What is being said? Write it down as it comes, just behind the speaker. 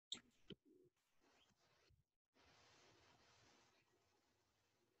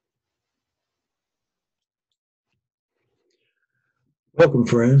Welcome,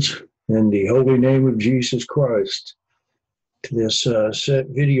 friends, in the holy name of Jesus Christ, to this set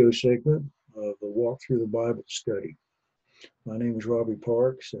video segment of the Walk Through the Bible study. My name is Robbie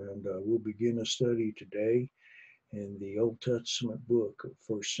Parks, and we'll begin a study today in the Old Testament book of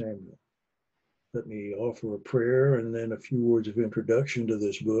 1 Samuel. Let me offer a prayer and then a few words of introduction to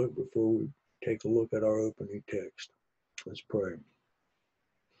this book before we take a look at our opening text. Let's pray.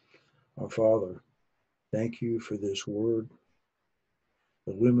 Our Father, thank you for this word.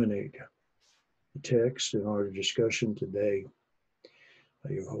 Illuminate the text in our discussion today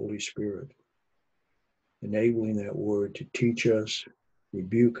by your Holy Spirit, enabling that word to teach us,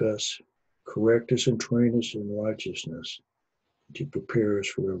 rebuke us, correct us, and train us in righteousness, to prepare us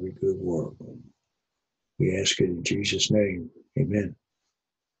for every good work. We ask it in Jesus' name. Amen.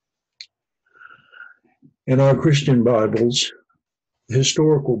 In our Christian Bibles, the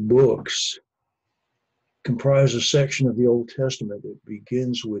historical books comprise a section of the Old Testament that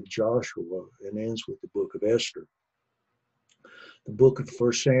begins with Joshua and ends with the book of Esther. The book of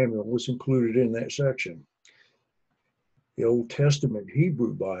 1 Samuel was included in that section. The Old Testament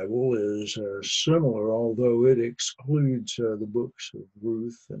Hebrew Bible is similar, although it excludes the books of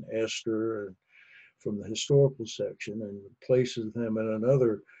Ruth and Esther from the historical section and places them in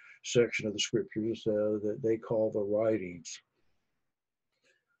another section of the scriptures that they call the writings.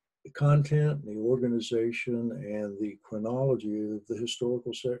 The content, the organization, and the chronology of the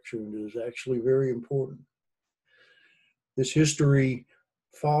historical section is actually very important. This history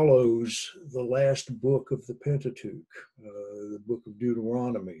follows the last book of the Pentateuch, the book of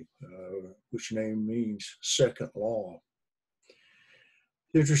Deuteronomy, which name means second law.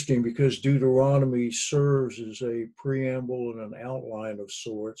 It's interesting because Deuteronomy serves as a preamble and an outline of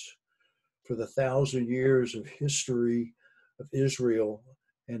sorts for the 1,000 years of history of Israel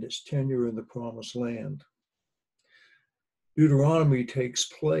and its tenure in the Promised Land. Deuteronomy takes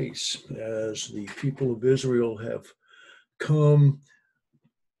place as the people of Israel have come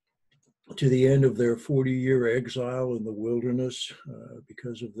to the end of their 40-year exile in the wilderness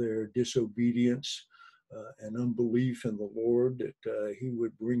because of their disobedience and unbelief in the Lord, that he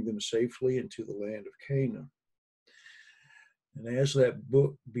would bring them safely into the land of Canaan. And as that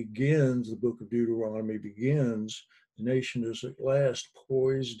book begins, the book of Deuteronomy begins, the nation is at last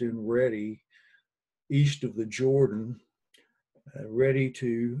poised and ready east of the Jordan, ready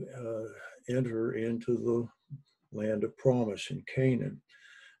to enter into the land of promise in Canaan.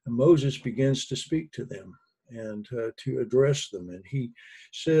 And Moses begins to speak to them and to address them. And he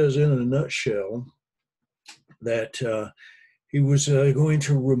says in a nutshell that he was going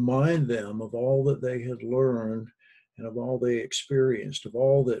to remind them of all that they had learned and of all they experienced, of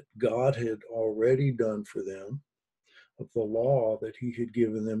all that God had already done for them, of the law that he had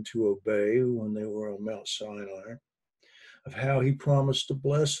given them to obey when they were on Mount Sinai, of how he promised to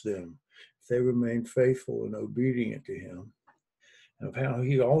bless them if they remained faithful and obedient to him, and of how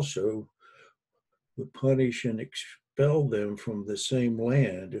he also would punish and expel them from the same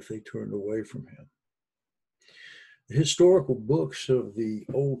land if they turned away from him. The historical books of the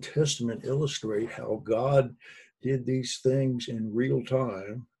Old Testament illustrate how God did these things in real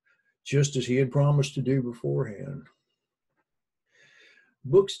time, just as he had promised to do beforehand.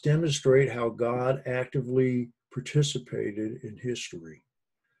 Books demonstrate how God actively participated in history,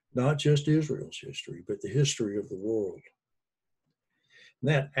 not just Israel's history, but the history of the world. And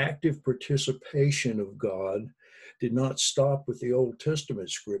that active participation of God did not stop with the Old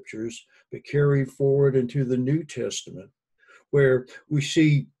Testament scriptures, but carried forward into the New Testament, where we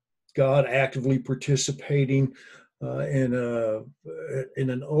see God actively participating in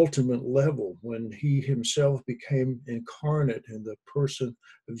an ultimate level when he himself became incarnate in the person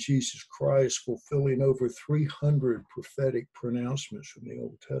of Jesus Christ, fulfilling over 300 prophetic pronouncements from the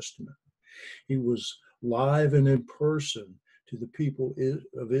Old Testament. He was live and in person to the people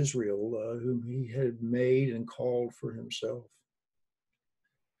of Israel whom he had made and called for himself.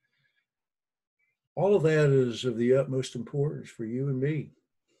 All of that is of the utmost importance for you and me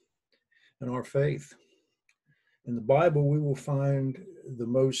and our faith. In the Bible, we will find the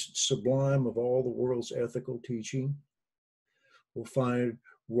most sublime of all the world's ethical teaching. We'll find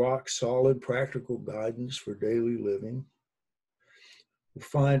rock-solid practical guidance for daily living. We'll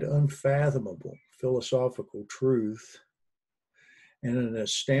find unfathomable philosophical truth and an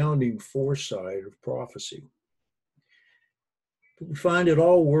astounding foresight of prophecy. But we find it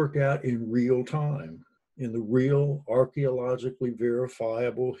all work out in real time, in the real archaeologically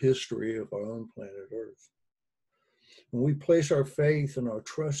verifiable history of our own planet Earth. When we place our faith and our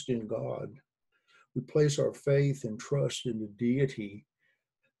trust in God, we place our faith and trust in the deity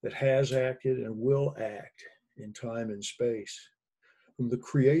that has acted and will act in time and space, from the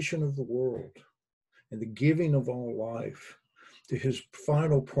creation of the world and the giving of all life, to his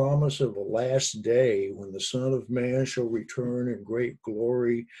final promise of a last day when the Son of Man shall return in great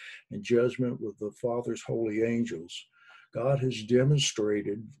glory and judgment with the Father's holy angels, God has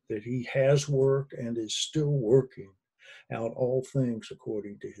demonstrated that he has worked and is still working out all things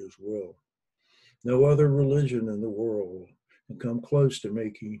according to his will. No other religion in the world can come close to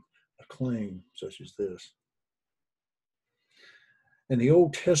making a claim such as this. And the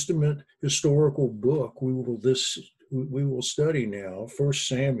Old Testament historical book we will study now, 1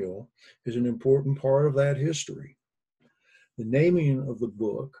 Samuel, is an important part of that history. The naming of the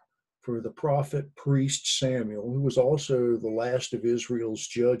book for the prophet priest Samuel, who was also the last of Israel's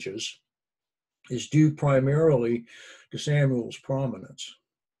judges, is due primarily to Samuel's prominence.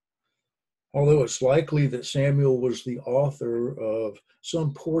 Although it's likely that Samuel was the author of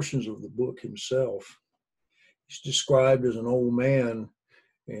some portions of the book himself, he's described as an old man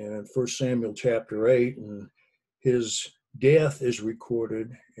in 1 Samuel chapter 8, and his death is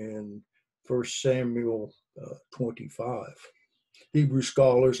recorded in 1 Samuel 25. Hebrew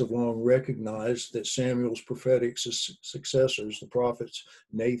scholars have long recognized that Samuel's prophetic successors, the prophets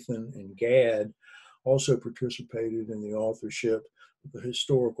Nathan and Gad, also participated in the authorship of the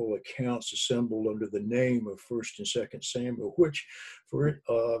historical accounts assembled under the name of 1st and 2nd Samuel, which,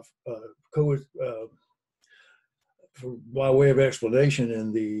 by way of explanation,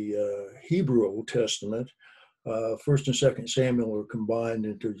 in the Hebrew Old Testament, 1st and 2nd Samuel are combined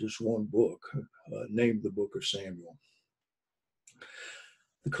into just one book, named the Book of Samuel.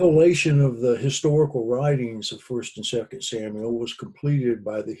 The collation of the historical writings of 1st and 2nd Samuel was completed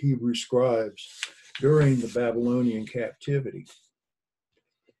by the Hebrew scribes during the Babylonian captivity.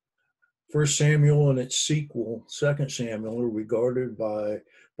 1 Samuel and its sequel, 2 Samuel, are regarded by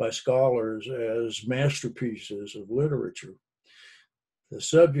scholars as masterpieces of literature. The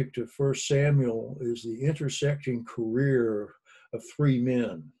subject of 1 Samuel is the intersecting career of three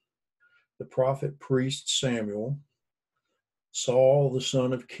men: the prophet priest Samuel, Saul the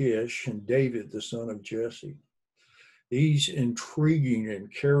son of Kish, and David the son of Jesse. These intriguing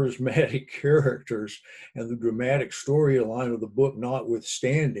and charismatic characters and the dramatic storyline of the book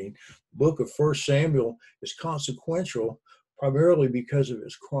notwithstanding, the book of 1 Samuel is consequential primarily because of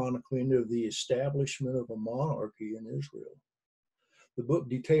its chronicling of the establishment of a monarchy in Israel. The book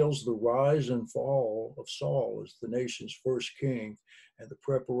details the rise and fall of Saul as the nation's first king and the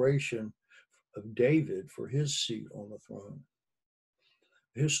preparation of David for his seat on the throne.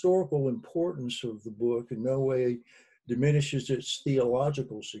 The historical importance of the book in no way diminishes its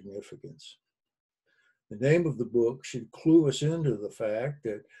theological significance. The name of the book should clue us into the fact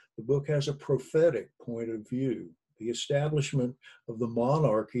that the book has a prophetic point of view. The establishment of the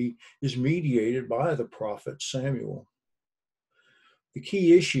monarchy is mediated by the prophet Samuel. The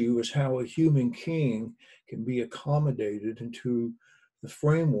key issue is how a human king can be accommodated into the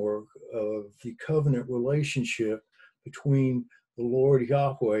framework of the covenant relationship between the Lord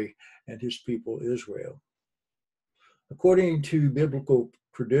Yahweh and his people Israel. According to biblical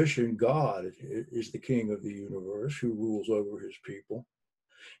tradition, God is the king of the universe who rules over his people.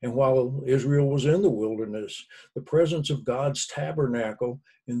 And while Israel was in the wilderness, the presence of God's tabernacle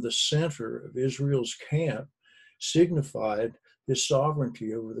in the center of Israel's camp signified his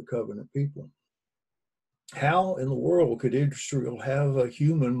sovereignty over the covenant people. How in the world could Israel have a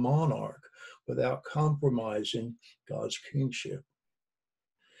human monarch without compromising God's kingship?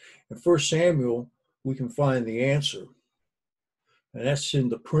 In 1 Samuel, we can find the answer. And that's in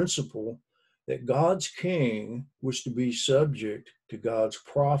the principle that God's king was to be subject to God's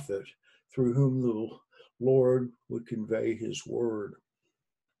prophet through whom the Lord would convey his word.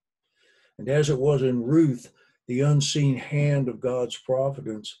 And as it was in Ruth, the unseen hand of God's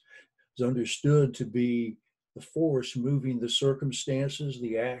providence is understood to be the force moving the circumstances,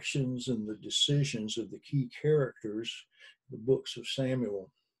 the actions, and the decisions of the key characters in the books of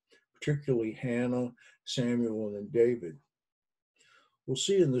Samuel, particularly Hannah, Samuel, and David. We'll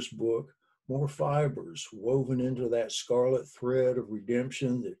see in this book more fibers woven into that scarlet thread of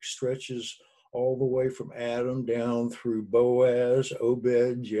redemption that stretches all the way from Adam down through Boaz,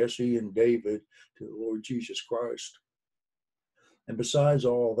 Obed, Jesse, and David to the Lord Jesus Christ. And besides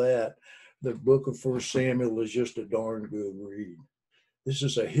all that, the book of 1 Samuel is just a darn good read. This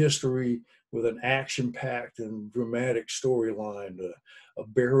is a history with an action-packed and dramatic storyline. A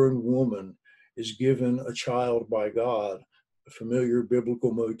barren woman is given a child by God, a familiar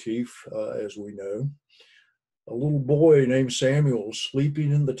biblical motif, as we know. A little boy named Samuel,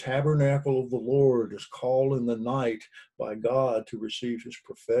 sleeping in the tabernacle of the Lord, is called in the night by God to receive his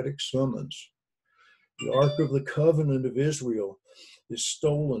prophetic summons. The Ark of the Covenant of Israel is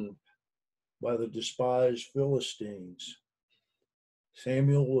stolen by the despised Philistines.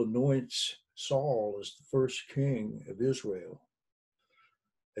 Samuel anoints Saul as the first king of Israel.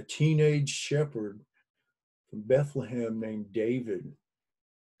 A teenage shepherd from Bethlehem named David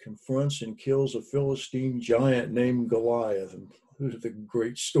confronts and kills a Philistine giant named Goliath. And those are the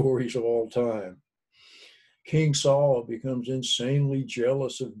great stories of all time. King Saul becomes insanely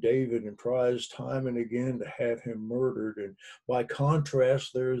jealous of David and tries time and again to have him murdered. And by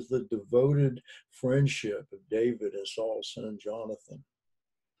contrast, there's the devoted friendship of David and Saul's son Jonathan.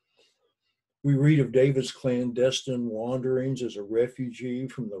 We read of David's clandestine wanderings as a refugee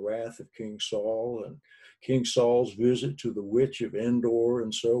from the wrath of King Saul and King Saul's visit to the witch of Endor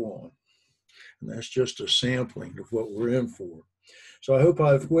and so on. And that's just a sampling of what we're in for. So I hope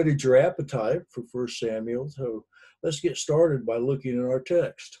I've whetted your appetite for 1 Samuel. So let's get started by looking at our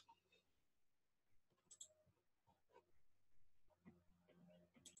text.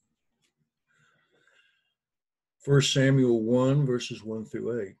 First Samuel 1, verses 1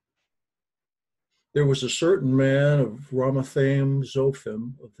 through 8. There was a certain man of Ramathaim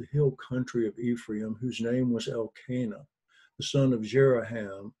Zophim of the hill country of Ephraim, whose name was Elkanah, the son of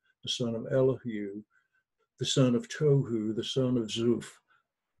Jeraham, the son of Elihu, the son of Tohu, the son of Zuph,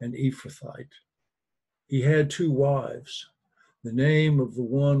 an Ephrathite. He had 2 wives. The name of the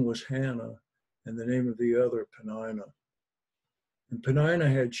one was Hannah, and the name of the other Peninnah. And Peninnah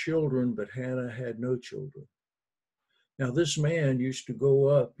had children, but Hannah had no children. Now this man used to go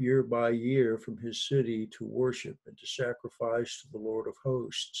up year by year from his city to worship and to sacrifice to the Lord of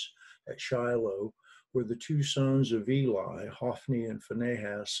hosts at Shiloh, where the 2 sons of Eli, Hophni and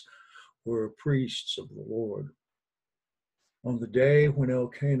Phinehas, were priests of the Lord. On the day when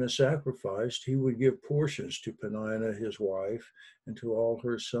Elkanah sacrificed, he would give portions to Peninnah his wife and to all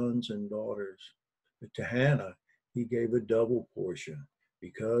her sons and daughters. But to Hannah he gave a double portion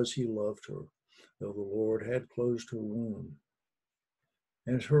because he loved her, though the Lord had closed her womb.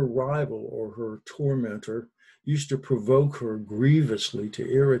 And her rival or her tormentor used to provoke her grievously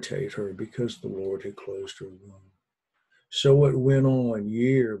to irritate her because the Lord had closed her womb. So it went on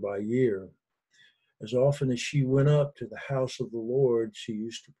year by year. As often as she went up to the house of the Lord, she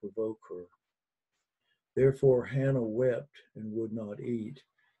used to provoke her. Therefore Hannah wept and would not eat.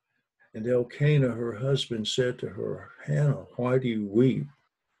 And Elkanah, her husband, said to her, Hannah, why do you weep?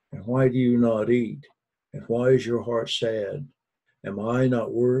 And why do you not eat? And why is your heart sad? Am I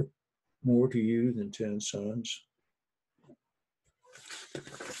not worth more to you than 10 sons?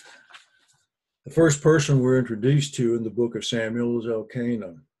 The first person we're introduced to in the book of Samuel is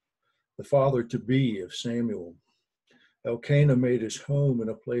Elkanah, the father-to-be of Samuel. Elkanah made his home in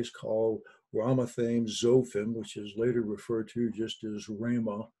a place called Ramathaim Zophim, which is later referred to just as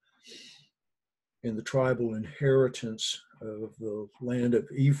Ramah, in the tribal inheritance of the land of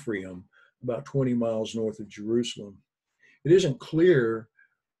Ephraim, about 20 miles north of Jerusalem. It isn't clear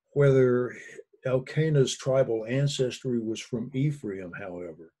whether Elkanah's tribal ancestry was from Ephraim,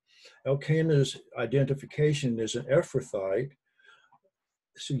 however. Elkanah's identification as an Ephrathite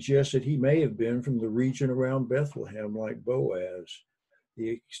suggests that he may have been from the region around Bethlehem, like Boaz. The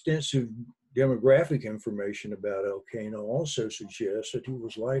extensive demographic information about Elkanah also suggests that he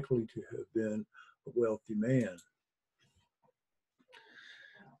was likely to have been a wealthy man.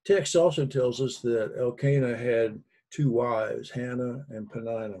 Text also tells us that Elkanah had 2 wives, Hannah and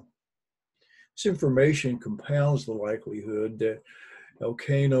Peninnah. This information compounds the likelihood that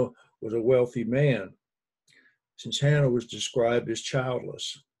Elkanah was a wealthy man, since Hannah was described as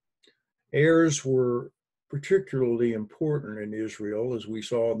childless. Heirs were particularly important in Israel, as we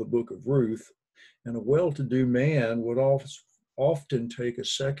saw in the book of Ruth, and a well-to-do man would often take a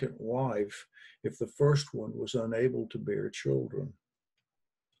second wife if the first one was unable to bear children.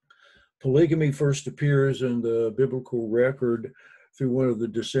 Polygamy first appears in the biblical record through one of the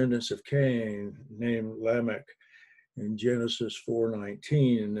descendants of Cain named Lamech in Genesis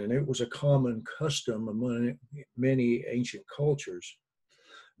 4:19, and it was a common custom among many ancient cultures.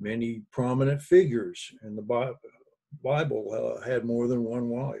 Many prominent figures in the Bible had more than one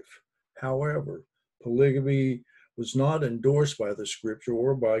wife. However, polygamy was not endorsed by the scripture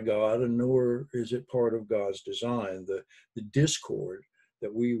or by God, and nor is it part of God's design. The discord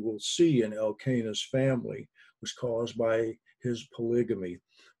that we will see in Elkanah's family was caused by his polygamy,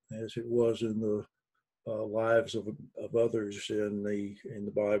 as it was in the lives of others in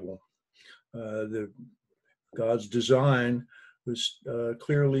the Bible. God's design was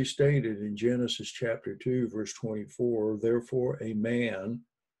clearly stated in Genesis chapter 2, verse 24. Therefore, a man,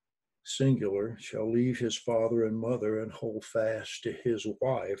 singular, shall leave his father and mother and hold fast to his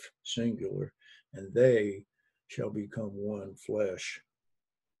wife, singular, and they shall become one flesh.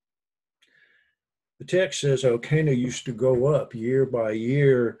 The text says Elkanah used to go up year by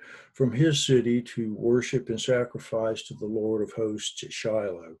year from his city to worship and sacrifice to the Lord of hosts at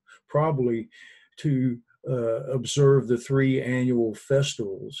Shiloh, probably to observe the 3 annual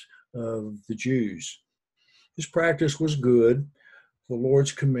festivals of the Jews. His practice was good. The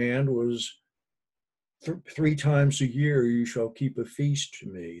Lord's command was 3 times a year you shall keep a feast to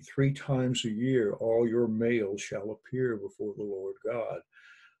me. 3 times a year all your males shall appear before the Lord God.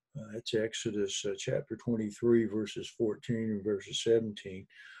 That's Exodus chapter 23, verses 14 and verses 17.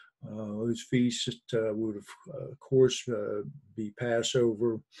 Those feasts would, of course, be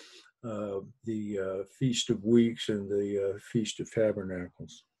Passover, the Feast of Weeks, and the Feast of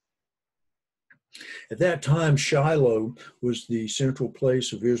Tabernacles. At that time, Shiloh was the central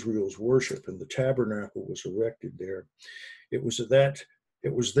place of Israel's worship, and the tabernacle was erected there. It was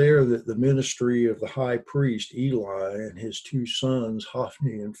there that the ministry of the high priest Eli and his 2 sons,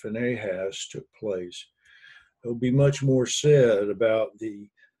 Hophni and Phinehas, took place. There'll be much more said about the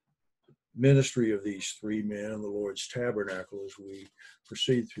ministry of these 3 men in the Lord's tabernacle as we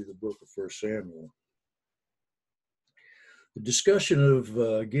proceed through the book of 1 Samuel. The discussion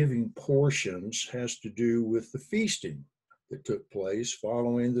of giving portions has to do with the feasting that took place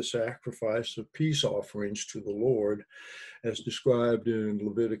following the sacrifice of peace offerings to the Lord, as described in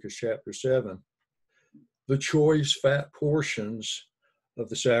Leviticus chapter 7. The choice fat portions of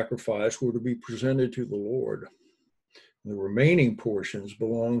the sacrifice were to be presented to the Lord. The remaining portions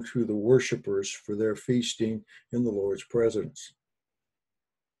belonged to the worshipers for their feasting in the Lord's presence.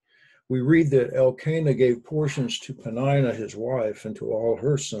 We read that Elkanah gave portions to Peninnah, his wife, and to all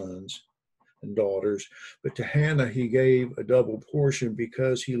her sons and daughters, but to Hannah he gave a double portion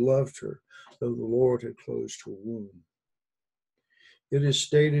because he loved her, though the Lord had closed her womb. It is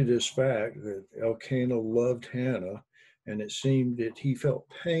stated as fact that Elkanah loved Hannah, and it seemed that he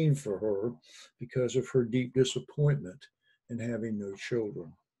felt pain for her because of her deep disappointment in having no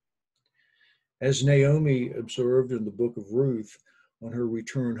children. As Naomi observed in the book of Ruth on her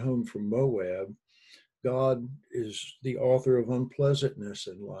return home from Moab, God is the author of unpleasantness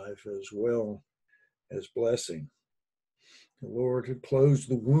in life as well as blessing. The Lord had closed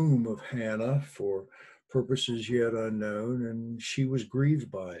the womb of Hannah for purposes yet unknown, and she was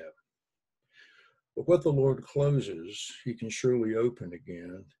grieved by it. But what the Lord closes, he can surely open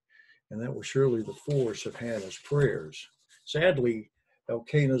again, and that was surely the force of Hannah's prayers. Sadly,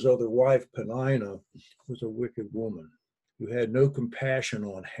 Elkanah's other wife, Peninnah, was a wicked woman who had no compassion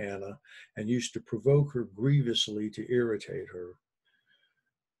on Hannah and used to provoke her grievously to irritate her.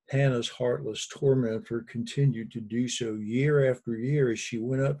 Hannah's heartless tormentor continued to do so year after year as she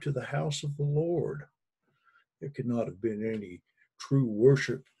went up to the house of the Lord. There could not have been any true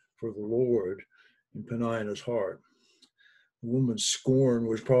worship for the Lord in Peninnah's heart. The woman's scorn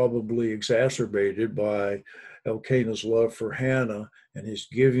was probably exacerbated by Elkanah's love for Hannah and his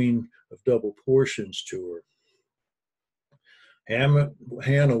giving of double portions to her.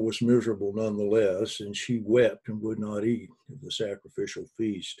 Hannah was miserable nonetheless, and she wept and would not eat at the sacrificial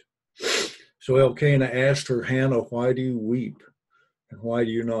feast. So Elkanah asked her, Hannah, why do you weep? And why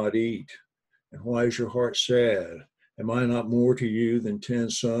do you not eat? And why is your heart sad? Am I not more to you than 10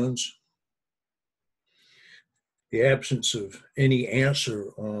 sons? The absence of any answer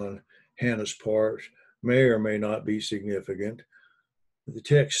on Hannah's part may or may not be significant. The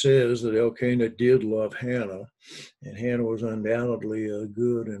text says that Elkanah did love Hannah, and Hannah was undoubtedly a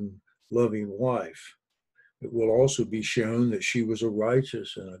good and loving wife. It will also be shown that she was a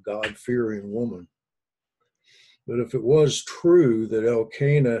righteous and a God-fearing woman. But if it was true that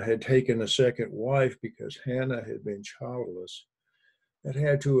Elkanah had taken a second wife because Hannah had been childless, that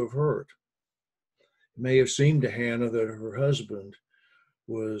had to have hurt. It may have seemed to Hannah that her husband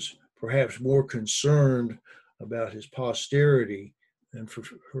was perhaps more concerned about his posterity than for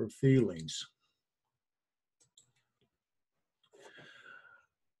her feelings.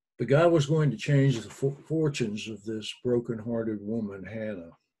 But God was going to change the fortunes of this broken-hearted woman,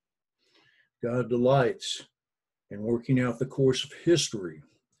 Hannah. God delights in working out the course of history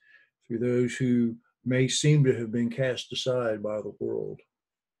through those who may seem to have been cast aside by the world.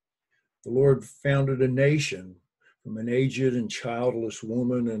 The Lord founded a nation from an aged and childless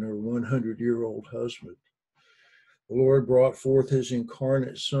woman and her 100-year-old husband. The Lord brought forth his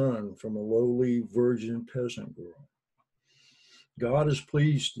incarnate Son from a lowly virgin peasant girl. God is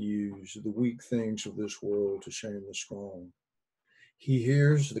pleased to use the weak things of this world to shame the strong. He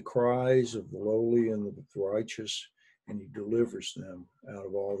hears the cries of the lowly and the righteous, and he delivers them out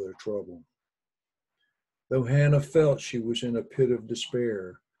of all their trouble. Though Hannah felt she was in a pit of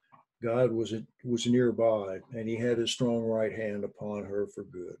despair, God was nearby, and he had his strong right hand upon her for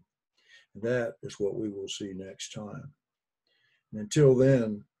good. And that is what we will see next time. And until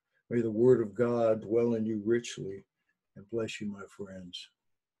then, may the word of God dwell in you richly and bless you, my friends.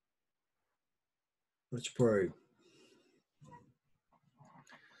 Let's pray.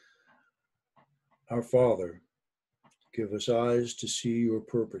 Our Father, give us eyes to see your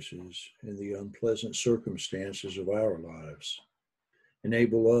purposes in the unpleasant circumstances of our lives.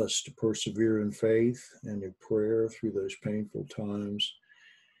 Enable us to persevere in faith and in prayer through those painful times,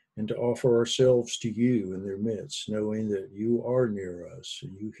 and to offer ourselves to you in their midst, knowing that you are near us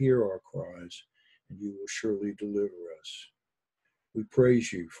and you hear our cries, and you will surely deliver us. We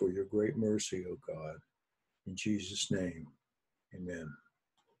praise you for your great mercy, O God. In Jesus' name, amen.